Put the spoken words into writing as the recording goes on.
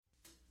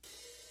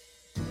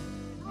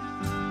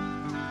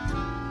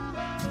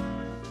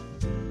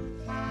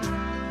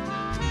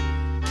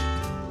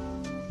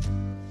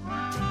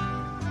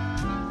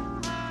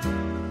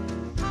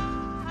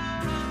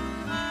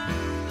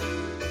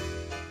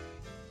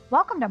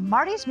Welcome to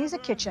Marty's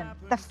Music Kitchen,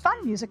 the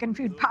fun music and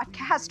food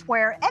podcast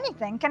where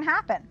anything can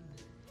happen.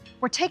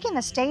 We're taking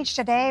the stage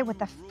today with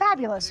the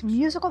fabulous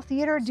musical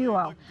theater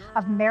duo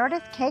of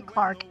Merideth Kaye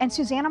and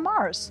Susannah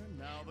Mars.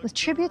 With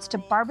tributes to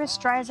Barbra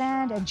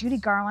Streisand and Judy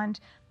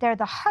Garland, they're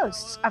the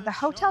hosts of the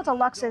Hotel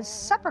Deluxe's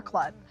Supper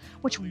Club,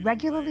 which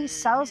regularly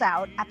sells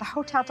out at the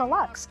Hotel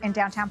Deluxe in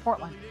downtown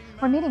Portland.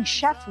 We're meeting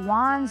Chef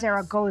Juan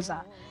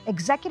Zaragoza,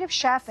 executive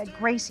chef at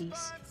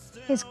Gracie's.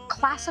 His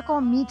classical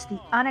meets the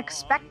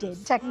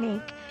unexpected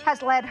technique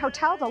has led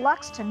Hotel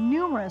Deluxe to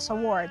numerous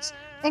awards,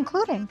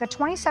 including the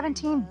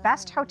 2017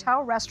 Best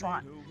Hotel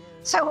Restaurant.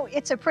 So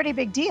it's a pretty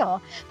big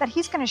deal that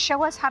he's going to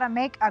show us how to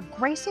make a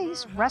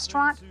Gracie's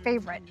restaurant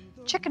favorite,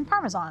 chicken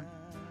Parmesan.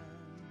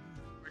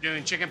 We're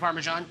doing chicken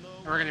Parmesan,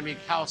 and we're going to make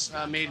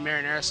house-made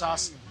marinara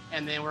sauce,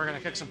 and then we're going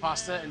to cook some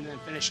pasta and then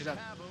finish it up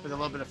with a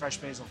little bit of fresh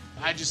basil.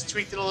 I just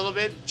tweaked it a little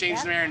bit,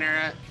 changed the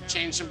marinara,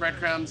 changed some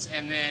breadcrumbs,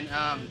 and then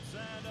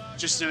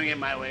just doing it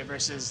my way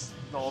versus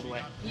the old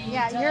way.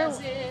 Yeah, you're...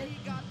 See,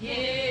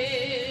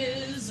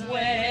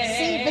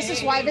 this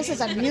is why this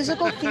is a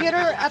musical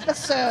theater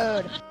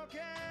episode.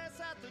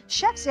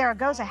 Chef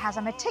Zaragoza has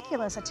a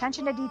meticulous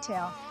attention to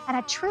detail and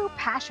a true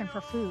passion for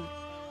food.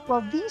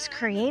 Will these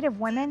creative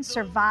women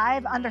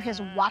survive under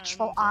his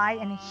watchful eye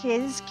in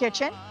his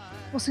kitchen?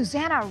 Will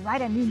Susannah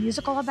write a new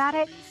musical about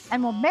it?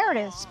 And will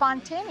Meredith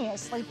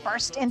spontaneously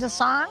burst into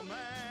song?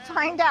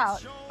 Find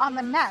out on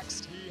the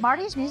next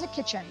Marty's Music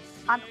Kitchen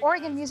on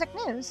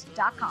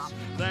OregonMusicNews.com.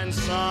 Then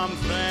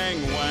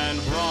something went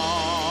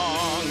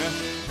wrong.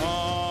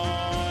 Oh.